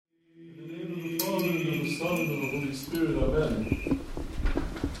Holy Spirit, amen.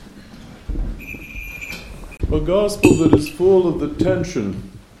 A gospel that is full of the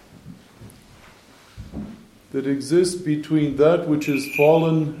tension that exists between that which is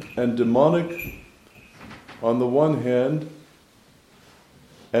fallen and demonic on the one hand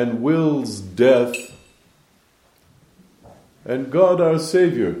and wills death, and God our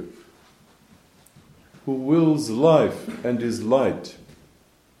Savior who wills life and is light,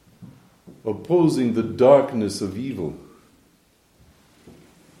 opposing the darkness of evil.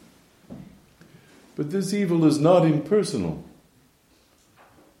 But this evil is not impersonal.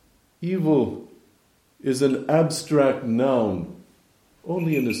 Evil is an abstract noun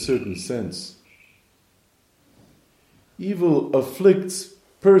only in a certain sense. Evil afflicts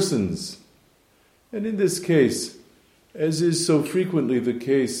persons, and in this case, as is so frequently the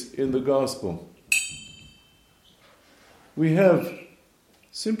case in the gospel, we have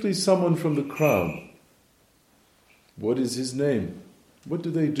simply someone from the crowd. What is his name? What do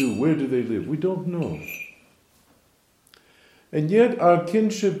they do? Where do they live? We don't know. And yet our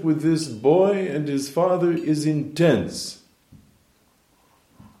kinship with this boy and his father is intense,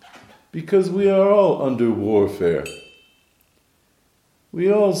 because we are all under warfare.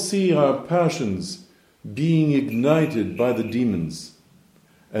 We all see our passions being ignited by the demons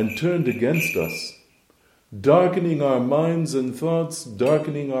and turned against us, darkening our minds and thoughts,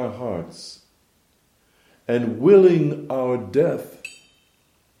 darkening our hearts, and willing our death.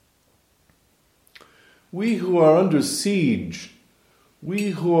 We who are under siege,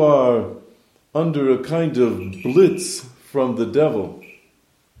 we who are under a kind of blitz from the devil,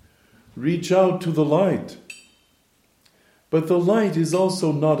 reach out to the light. But the light is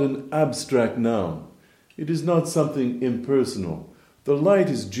also not an abstract noun. It is not something impersonal. The light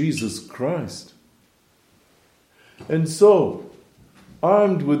is Jesus Christ. And so,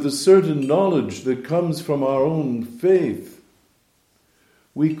 armed with the certain knowledge that comes from our own faith,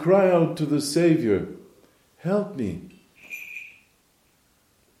 we cry out to the Savior, "Help me."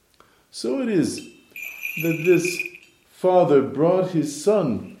 So it is that this father brought his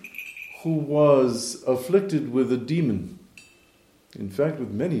son who was afflicted with a demon, in fact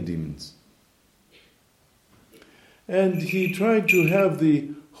with many demons. And he tried to have the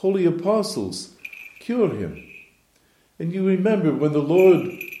holy apostles cure him. And you remember when the Lord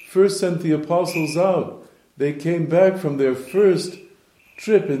first sent the apostles out, they came back from their first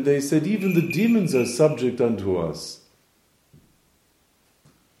trip and they said, "Even the demons are subject unto us."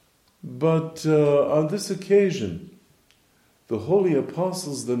 But on this occasion, the holy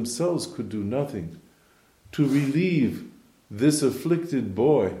apostles themselves could do nothing to relieve this afflicted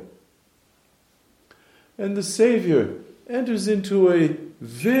boy. And the Savior enters into a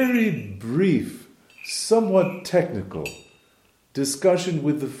very brief, somewhat technical discussion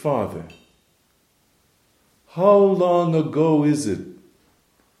with the Father. How long ago is it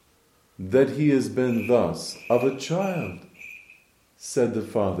that he has been thus? "Of a child," said the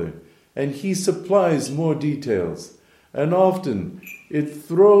Father. And he supplies more details. And often it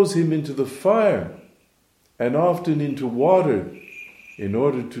throws him into the fire, and often into water, in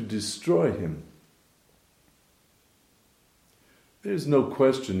order to destroy him. There's no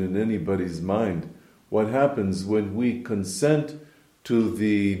question in anybody's mind what happens when we consent to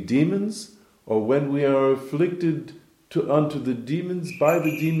the demons, or when we are afflicted unto the demons, by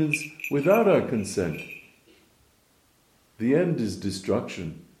the demons, without our consent. The end is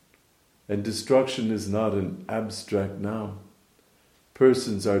destruction, and destruction is not an abstract noun.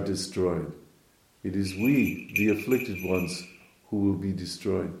 Persons are destroyed. It is we, the afflicted ones, who will be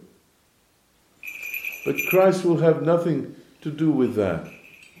destroyed. But Christ will have nothing to do with that.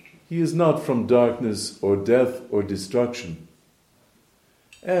 He is not from darkness or death or destruction.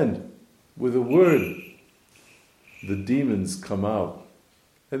 And with a word, the demons come out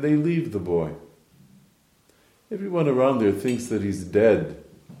and they leave the boy. Everyone around there thinks that he's dead,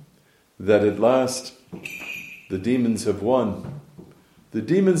 that at last the demons have won. The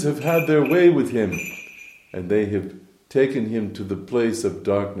demons have had their way with him, and they have taken him to the place of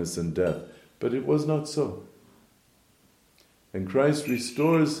darkness and death. But it was not so. And Christ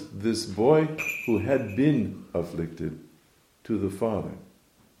restores this boy who had been afflicted to the Father.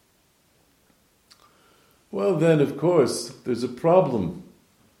 Well then, of course, there's a problem.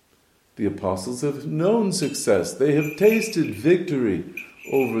 The apostles have known success. They have tasted victory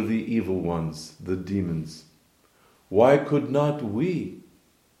over the evil ones, the demons. Why could not we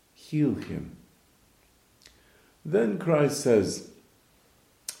heal him? Then Christ says,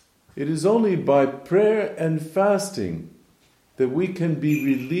 it is only by prayer and fasting that we can be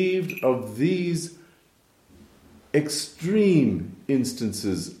relieved of these extreme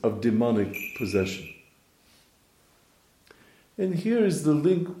instances of demonic possession. And here is the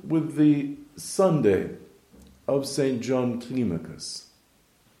link with the Sunday of St. John Climacus.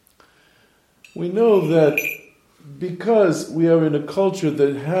 We know that because we are in a culture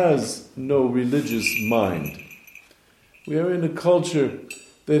that has no religious mind, we are in a culture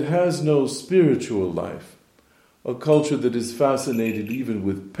that has no spiritual life, a culture that is fascinated even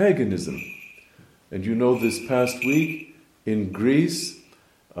with paganism. And you know, this past week in Greece,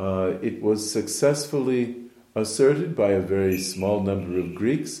 it was successfully asserted by a very small number of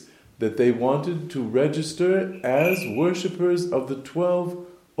Greeks that they wanted to register as worshippers of the 12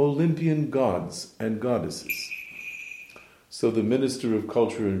 Olympian gods and goddesses. So the Minister of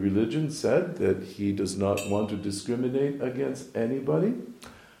Culture and Religion said that he does not want to discriminate against anybody.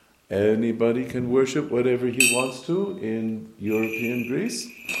 Anybody can worship whatever he wants to in European Greece.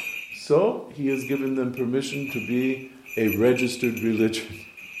 So he has given them permission to be a registered religion.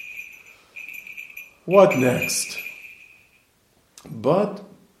 What next? But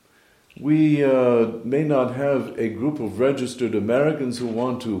we may not have a group of registered Americans who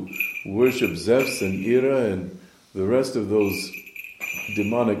want to worship Zeus and Hera and the rest of those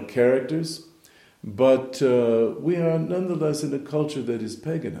demonic characters, but we are nonetheless in a culture that is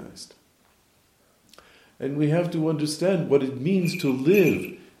paganized. And we have to understand what it means to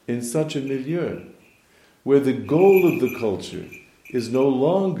live in such a milieu, where the goal of the culture is no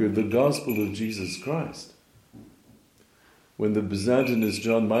longer the gospel of Jesus Christ. When the Byzantinist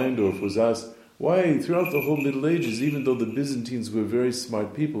John Meindorf was asked why throughout the whole Middle Ages, even though the Byzantines were very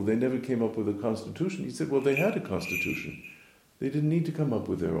smart people, they never came up with a constitution, he said, well, they had a constitution. They didn't need to come up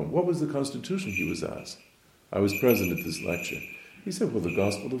with their own. What was the constitution, he was asked? I was present at this lecture. He said, well, the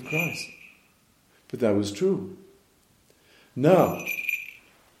gospel of Christ. But that was true. Now,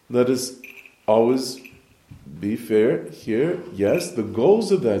 let us always be fair here. Yes, the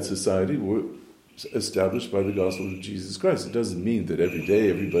goals of that society were established by the gospel of Jesus Christ. It doesn't mean that every day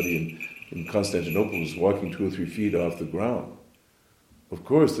everybody in Constantinople was walking 2 or 3 feet off the ground. Of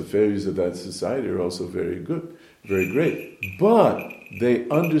course, the failures of that society are also very good, very great. But they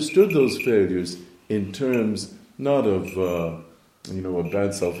understood those failures in terms not of a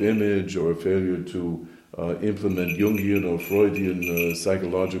bad self-image or a failure to implement Jungian or Freudian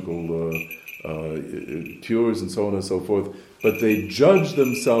psychological cures and so on and so forth, but they judged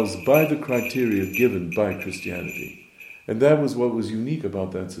themselves by the criteria given by Christianity. And that was what was unique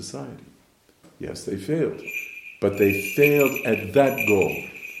about that society. Yes, they failed, but they failed at that goal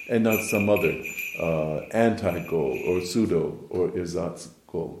and not some other anti-goal or pseudo or ersatz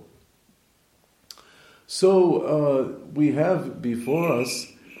goal. So we have before us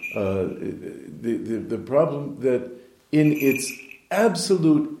the problem that in its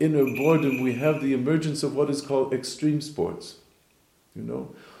absolute inner boredom we have the emergence of what is called extreme sports.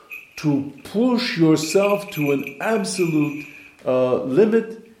 To push yourself to an absolute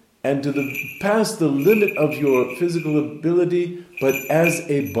limit and past the limit of your physical ability, but as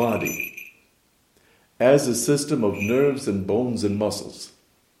a body, as a system of nerves and bones and muscles.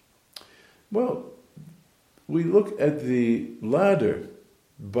 Well, we look at the ladder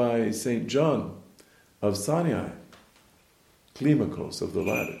by St. John of Sinai, Climacus of the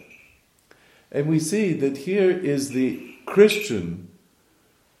ladder. And we see that here is the Christian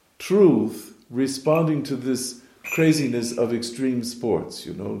truth responding to this craziness of extreme sports,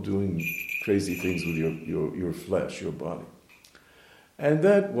 doing crazy things with your flesh, your body. And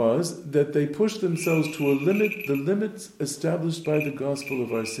that was that they pushed themselves to a limit, the limits established by the gospel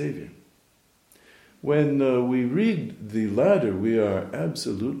of our Savior. When we read the ladder, we are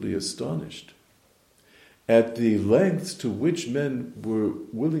absolutely astonished at the lengths to which men were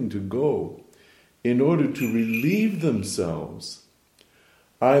willing to go in order to relieve themselves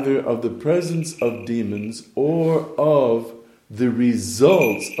either of the presence of demons or of the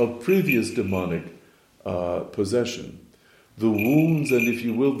results of previous demonic possession. The wounds and, if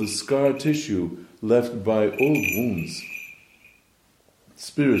you will, the scar tissue left by old wounds,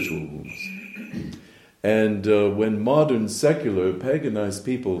 spiritual wounds. And when modern secular paganized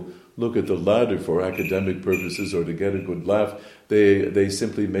people look at the ladder for academic purposes or to get a good laugh, they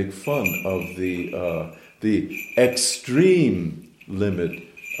simply make fun of the extreme limit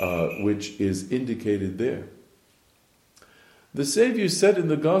which is indicated there. The Savior said in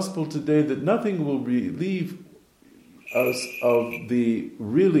the Gospel today that nothing will relieve us of the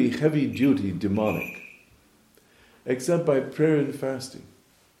really heavy-duty demonic except by prayer and fasting.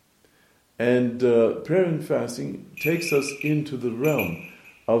 And prayer and fasting takes us into the realm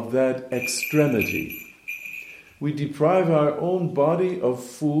of that extremity. We deprive our own body of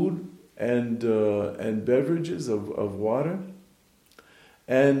food and beverages, of water,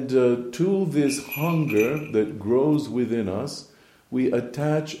 And to this hunger that grows within us, we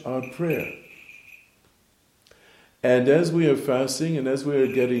attach our prayer. And as we are fasting and as we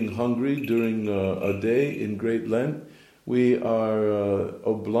are getting hungry during a day in Great Lent, we are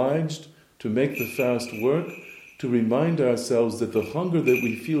obliged to make the fast work, to remind ourselves that the hunger that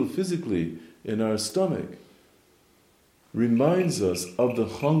we feel physically in our stomach reminds us of the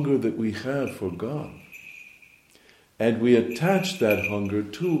hunger that we have for God. And we attach that hunger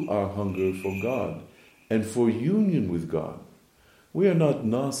to our hunger for God and for union with God. We are not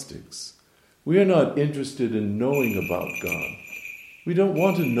Gnostics. We are not interested in knowing about God. We don't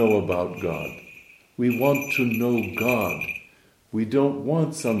want to know about God. We want to know God. We don't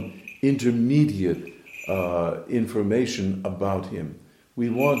want some intermediate information about Him. We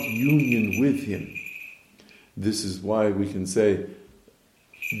want union with Him. This is why we can say,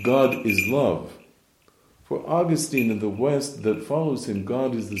 God is love. For Augustine in the West that follows him,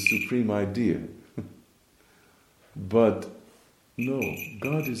 God is the supreme idea. But no,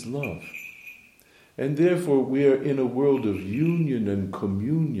 God is love. And therefore we are in a world of union and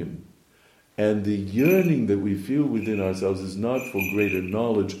communion. And the yearning that we feel within ourselves is not for greater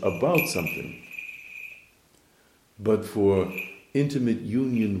knowledge about something, but for intimate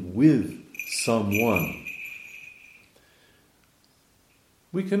union with someone.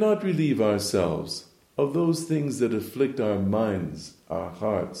 We cannot relieve ourselves of those things that afflict our minds, our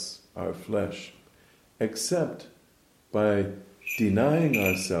hearts, our flesh, except by denying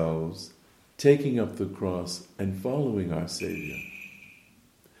ourselves, taking up the cross, and following our Savior.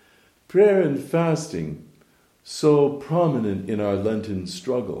 Prayer and fasting, so prominent in our Lenten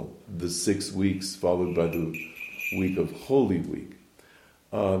struggle, the 6 weeks followed by the week of Holy Week,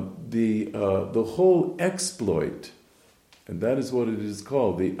 the whole exploit, and that is what it is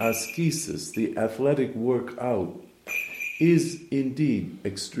called, the ascesis, the athletic workout, is indeed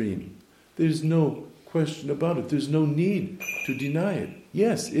extreme. There's no question about it. There's no need to deny it.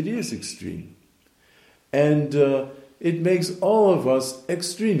 Yes, it is extreme. And it makes all of us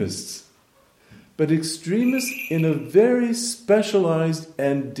extremists. But extremists in a very specialized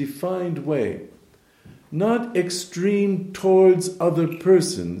and defined way. Not extreme towards other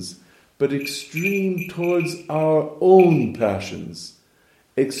persons, but extreme towards our own passions,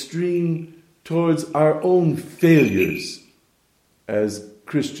 extreme towards our own failures as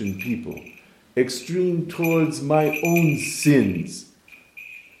Christian people, extreme towards my own sins.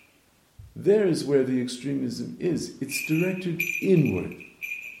 There is where the extremism is. It's directed inward.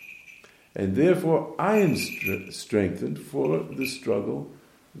 And therefore I am strengthened for the struggle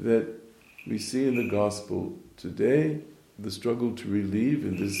that we see in the gospel today, the struggle to relieve,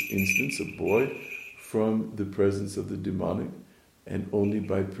 in this instance, a boy from the presence of the demonic, and only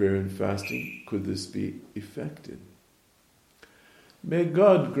by prayer and fasting could this be effected. May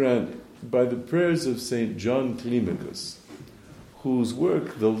God grant, by the prayers of St. John Climacus, whose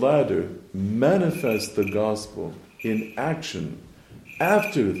work, The Ladder, manifests the gospel in action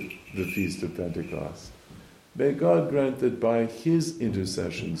after the Feast of Pentecost, may God grant that by his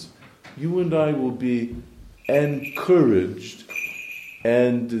intercessions, you and I will be encouraged,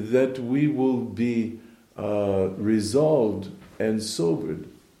 and that we will be resolved and sobered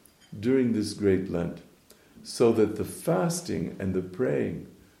during this great Lent, so that the fasting and the praying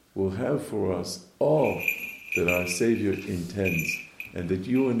will have for us all that our Savior intends, and that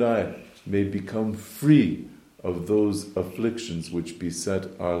you and I may become free of those afflictions which beset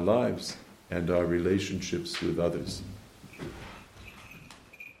our lives and our relationships with others.